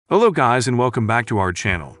Hello guys and welcome back to our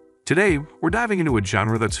channel. Today, we're diving into a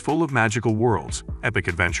genre that's full of magical worlds, epic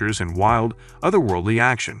adventures, and wild, otherworldly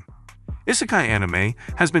action. Isekai anime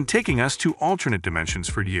has been taking us to alternate dimensions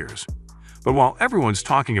for years. But while everyone's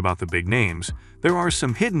talking about the big names, there are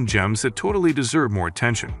some hidden gems that totally deserve more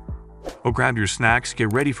attention. Oh, grab your snacks,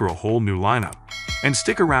 get ready for a whole new lineup, and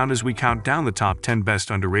stick around as we count down the top 10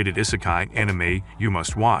 best underrated isekai anime you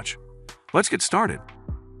must watch. Let's get started.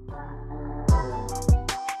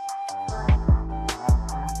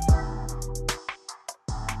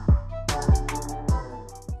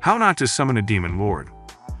 How not to summon a demon lord.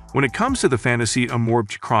 When it comes to the fantasy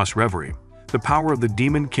Amorbed Cross Reverie, the power of the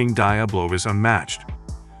Demon King Diablo is unmatched.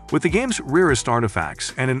 With the game's rarest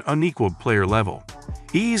artifacts and an unequaled player level,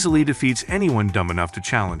 he easily defeats anyone dumb enough to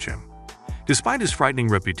challenge him. Despite his frightening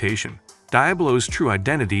reputation, Diablo's true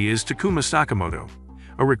identity is Takuma Sakamoto,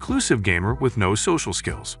 a reclusive gamer with no social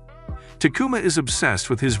skills. Takuma is obsessed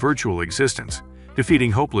with his virtual existence,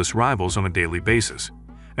 defeating hopeless rivals on a daily basis,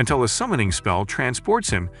 until a summoning spell transports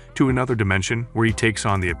him to another dimension where he takes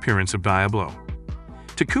on the appearance of Diablo.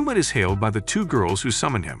 Takuma is hailed by the two girls who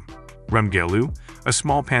summoned him, Remgelu, a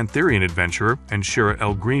small Pantherian adventurer, and Shira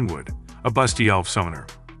L. Greenwood, a busty elf summoner.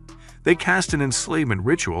 They cast an enslavement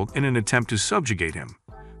ritual in an attempt to subjugate him,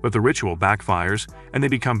 but the ritual backfires and they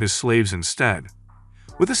become his slaves instead.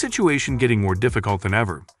 With the situation getting more difficult than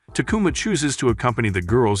ever, Takuma chooses to accompany the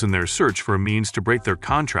girls in their search for a means to break their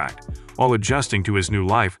contract while adjusting to his new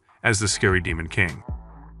life as the scary Demon King.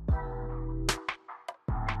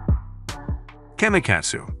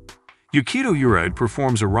 Kamikatsu. Yukito Uraid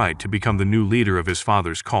performs a rite to become the new leader of his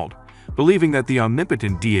father's cult, believing that the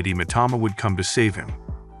omnipotent deity Mitama would come to save him.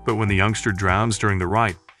 But when the youngster drowns during the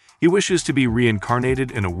rite, he wishes to be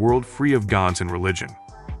reincarnated in a world free of gods and religion.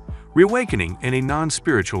 Reawakening in a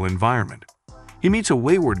non-spiritual environment, he meets a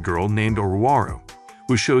wayward girl named Oruwaru,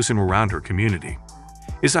 who shows him around her community.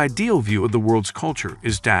 His ideal view of the world's culture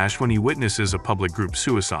is dashed when he witnesses a public group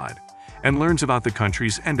suicide and learns about the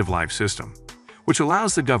country's end-of-life system, which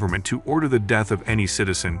allows the government to order the death of any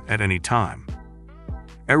citizen at any time.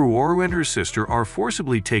 Oruwaru and her sister are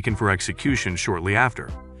forcibly taken for execution shortly after,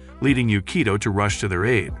 leading Yukito to rush to their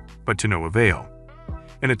aid, but to no avail.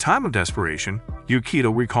 In a time of desperation,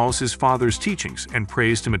 Yukito recalls his father's teachings and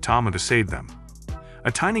prays to Mitama to save them.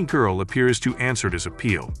 A tiny girl appears to answer his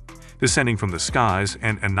appeal, descending from the skies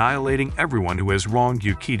and annihilating everyone who has wronged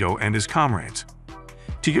Yukito and his comrades.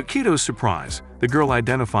 To Yukito's surprise, the girl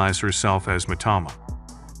identifies herself as Mitama.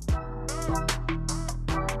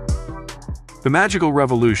 The Magical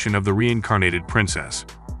Revolution of the Reincarnated Princess.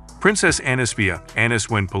 Princess Anispia,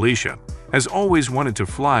 Aniswen Palicia, has always wanted to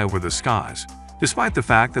fly over the skies, despite the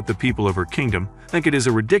fact that the people of her kingdom think it is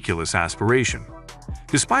a ridiculous aspiration.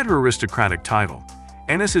 Despite her aristocratic title,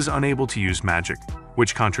 Anis is unable to use magic,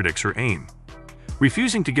 which contradicts her aim.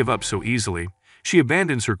 Refusing to give up so easily, she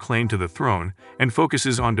abandons her claim to the throne and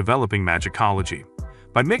focuses on developing magicology,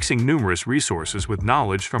 by mixing numerous resources with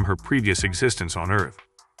knowledge from her previous existence on Earth.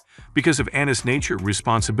 Because of Anis' nature,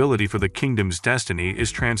 responsibility for the kingdom's destiny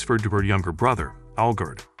is transferred to her younger brother,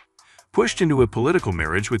 Algard. Pushed into a political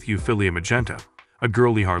marriage with Euphilia Magenta, a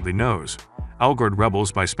girl he hardly knows, Algard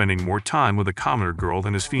rebels by spending more time with a commoner girl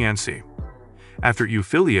than his fiancée. After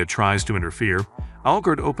Euphilia tries to interfere,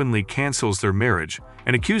 Algard openly cancels their marriage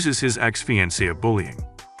and accuses his ex-fiancée of bullying.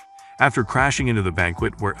 After crashing into the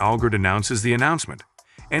banquet where Algard announces the announcement,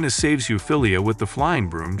 Anis saves Euphilia with the flying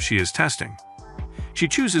broom she is testing. She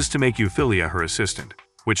chooses to make Euphilia her assistant,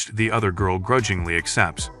 which the other girl grudgingly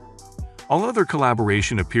accepts. All other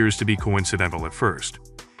collaboration appears to be coincidental at first.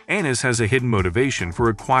 Anis has a hidden motivation for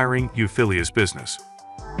acquiring Euphilia's business.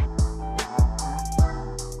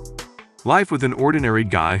 Life with an ordinary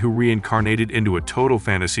guy who reincarnated into a total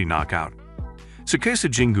fantasy knockout. Tsukasa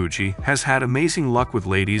Jinguji has had amazing luck with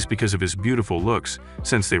ladies because of his beautiful looks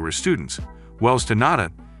since they were students, whilst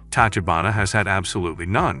Tanada Tachibana has had absolutely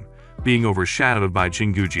none, being overshadowed by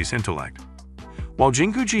Jinguji's intellect. While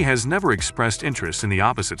Jinguji has never expressed interest in the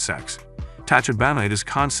opposite sex, Tachibana is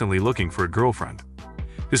constantly looking for a girlfriend.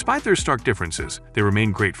 Despite their stark differences, they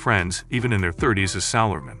remain great friends even in their 30s as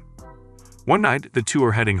salarymen. One night, the two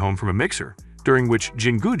are heading home from a mixer, during which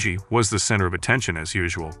Jinguji was the center of attention as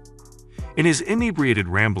usual. In his inebriated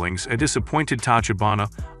ramblings, a disappointed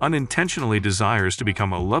Tachibana unintentionally desires to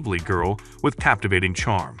become a lovely girl with captivating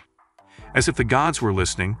charm. As if the gods were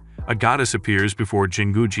listening, a goddess appears before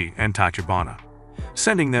Jinguji and Tachibana,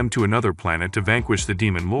 sending them to another planet to vanquish the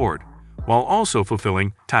demon lord, while also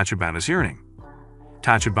fulfilling Tachibana's yearning.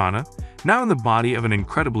 Tachibana, now in the body of an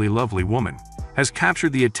incredibly lovely woman, has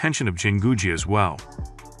captured the attention of Jinguji as well.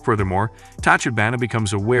 Furthermore, Tachibana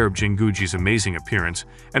becomes aware of Jinguji's amazing appearance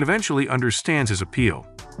and eventually understands his appeal.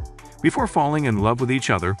 Before falling in love with each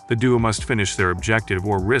other, the duo must finish their objective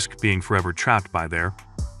or risk being forever trapped by their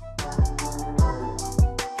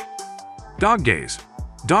Dog Days.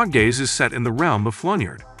 Dog Days is set in the realm of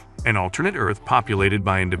Flonyard, an alternate Earth populated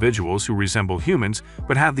by individuals who resemble humans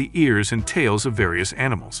but have the ears and tails of various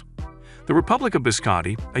animals. The Republic of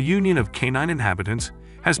Biscotti, a union of canine inhabitants,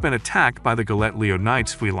 has been attacked by the Galette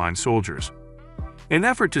Leonites feline soldiers. In an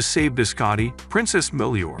effort to save Biscotti, Princess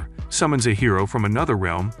Milior summons a hero from another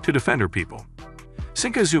realm to defend her people.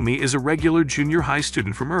 Sinkazumi is a regular junior high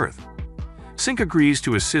student from Earth. Sink agrees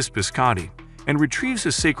to assist Biscotti and retrieves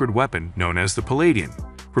a sacred weapon known as the Palladian,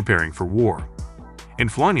 preparing for war. In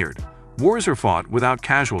Flonyard, wars are fought without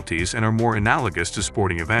casualties and are more analogous to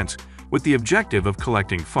sporting events, with the objective of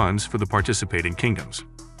collecting funds for the participating kingdoms.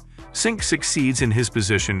 Sink succeeds in his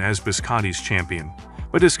position as Biscotti's champion,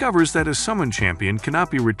 but discovers that a summoned champion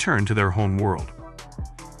cannot be returned to their home world.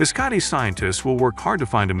 Biscotti's scientists will work hard to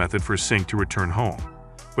find a method for Sink to return home,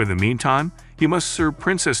 but in the meantime, he must serve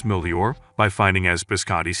Princess Milior by fighting as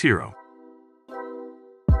Biscotti's hero.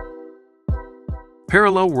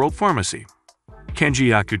 Parallel World Pharmacy.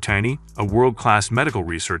 Kenji Akutani, a world-class medical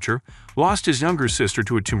researcher, lost his younger sister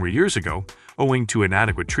to a tumor years ago, owing to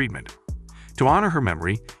inadequate treatment. To honor her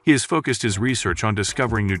memory, he has focused his research on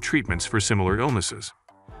discovering new treatments for similar illnesses.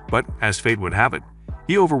 But, as fate would have it,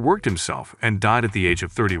 he overworked himself and died at the age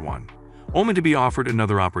of 31, only to be offered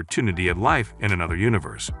another opportunity at life in another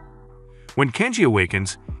universe. When Kenji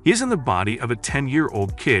awakens, he is in the body of a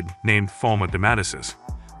 10-year-old kid named Falma Dematicus,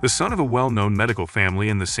 the son of a well-known medical family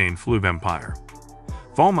in the Seine Fleuve Empire.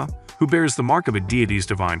 Falma, who bears the mark of a deity's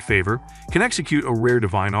divine favor, can execute a rare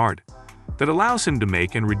divine art that allows him to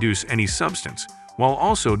make and reduce any substance while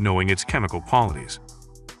also knowing its chemical qualities.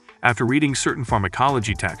 After reading certain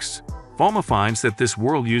pharmacology texts, Falma finds that this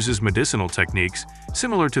world uses medicinal techniques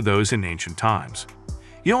similar to those in ancient times.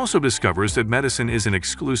 He also discovers that medicine is an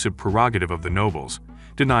exclusive prerogative of the nobles,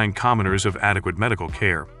 denying commoners of adequate medical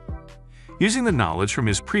care. Using the knowledge from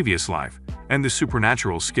his previous life and the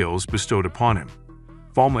supernatural skills bestowed upon him,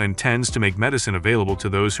 Falma intends to make medicine available to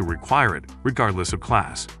those who require it, regardless of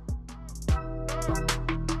class.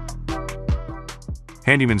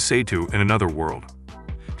 Handyman Saitou in another world.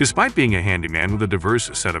 Despite being a handyman with a diverse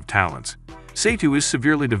set of talents, Saitou is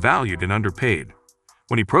severely devalued and underpaid.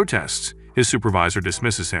 When he protests, his supervisor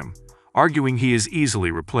dismisses him, arguing he is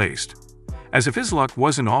easily replaced. As if his luck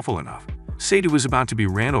wasn't awful enough, Saitou is about to be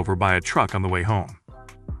ran over by a truck on the way home.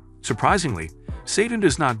 Surprisingly, Saitou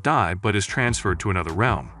does not die but is transferred to another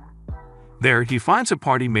realm. There, he finds a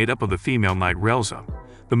party made up of the female knight Relza,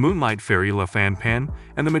 the moonlight fairy La Fan-Pan,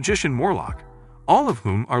 and the magician Morlock, all of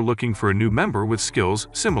whom are looking for a new member with skills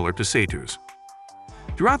similar to Saitou's.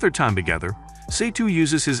 Throughout their time together, Saitou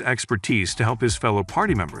uses his expertise to help his fellow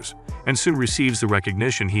party members and soon receives the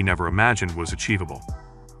recognition he never imagined was achievable.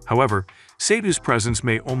 However, Saitou's presence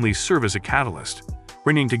may only serve as a catalyst,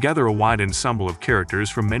 bringing together a wide ensemble of characters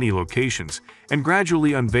from many locations and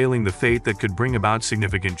gradually unveiling the fate that could bring about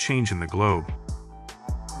significant change in the globe.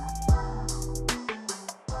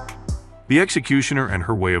 The Executioner and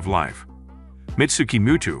Her Way of Life. Mitsuki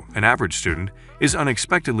Mutu, an average student, is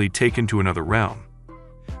unexpectedly taken to another realm.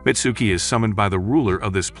 Mitsuki is summoned by the ruler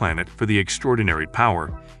of this planet for the extraordinary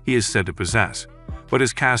power he is said to possess, but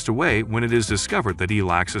is cast away when it is discovered that he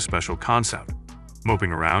lacks a special concept.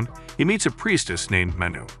 Moping around, he meets a priestess named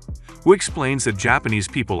Menu, who explains that Japanese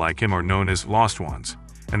people like him are known as lost ones,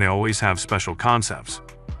 and they always have special concepts.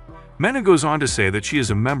 Menu goes on to say that she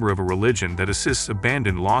is a member of a religion that assists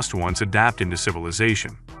abandoned lost ones adapt into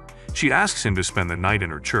civilization. She asks him to spend the night in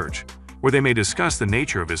her church, where they may discuss the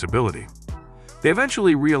nature of his ability. They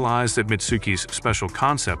eventually realize that Mitsuki's special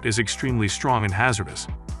concept is extremely strong and hazardous.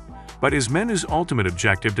 But is Menu's ultimate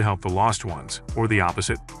objective to help the lost ones, or the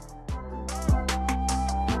opposite?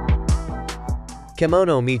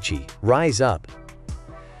 Kemono Michi, Rise Up.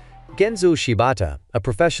 Genzo Shibata, a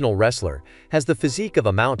professional wrestler, has the physique of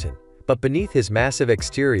a mountain, but beneath his massive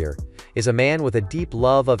exterior is a man with a deep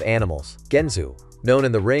love of animals. Genzo, known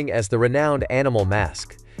in the ring as the renowned Animal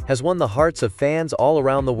Mask, has won the hearts of fans all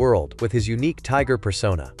around the world with his unique tiger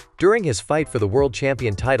persona. During his fight for the world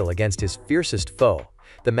champion title against his fiercest foe,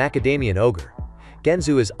 the Macadamian Ogre,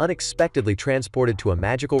 Genzo is unexpectedly transported to a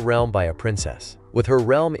magical realm by a princess. With her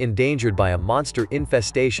realm endangered by a monster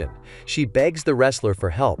infestation, she begs the wrestler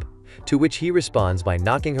for help, to which he responds by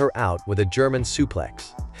knocking her out with a German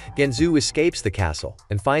suplex. Genzo escapes the castle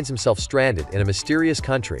and finds himself stranded in a mysterious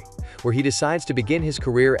country, where he decides to begin his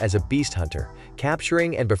career as a beast hunter,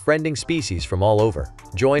 capturing and befriending species from all over.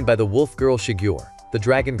 Joined by the wolf girl Shigure, the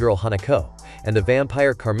dragon girl Hanako, and the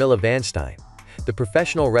vampire Carmilla Vanstein. The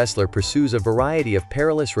professional wrestler pursues a variety of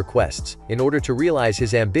perilous requests in order to realize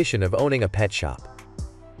his ambition of owning a pet shop.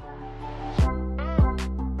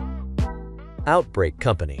 Outbreak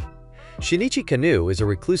Company. Shinichi Kanu is a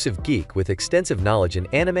reclusive geek with extensive knowledge in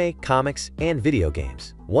anime, comics, and video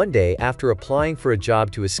games. One day, after applying for a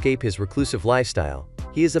job to escape his reclusive lifestyle,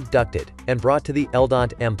 he is abducted and brought to the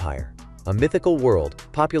Eldant Empire, a mythical world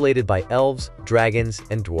populated by elves, dragons,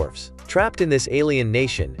 and dwarfs. Trapped in this alien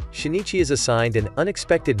nation, Shinichi is assigned an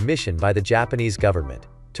unexpected mission by the Japanese government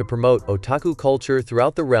to promote otaku culture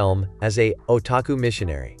throughout the realm as a otaku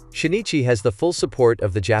missionary. Shinichi has the full support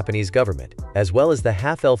of the Japanese government, as well as the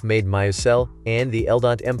half-elf maid Mayusel and the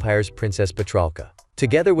Eldant Empire's Princess Petralka.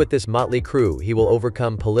 Together with this motley crew, he will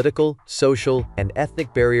overcome political, social, and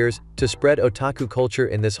ethnic barriers to spread otaku culture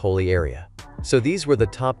in this holy area. So these were the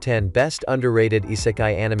top 10 best underrated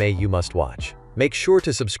isekai anime you must watch. Make sure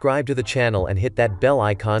to subscribe to the channel and hit that bell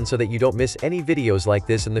icon so that you don't miss any videos like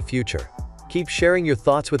this in the future. Keep sharing your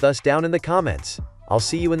thoughts with us down in the comments. I'll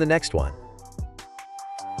see you in the next one.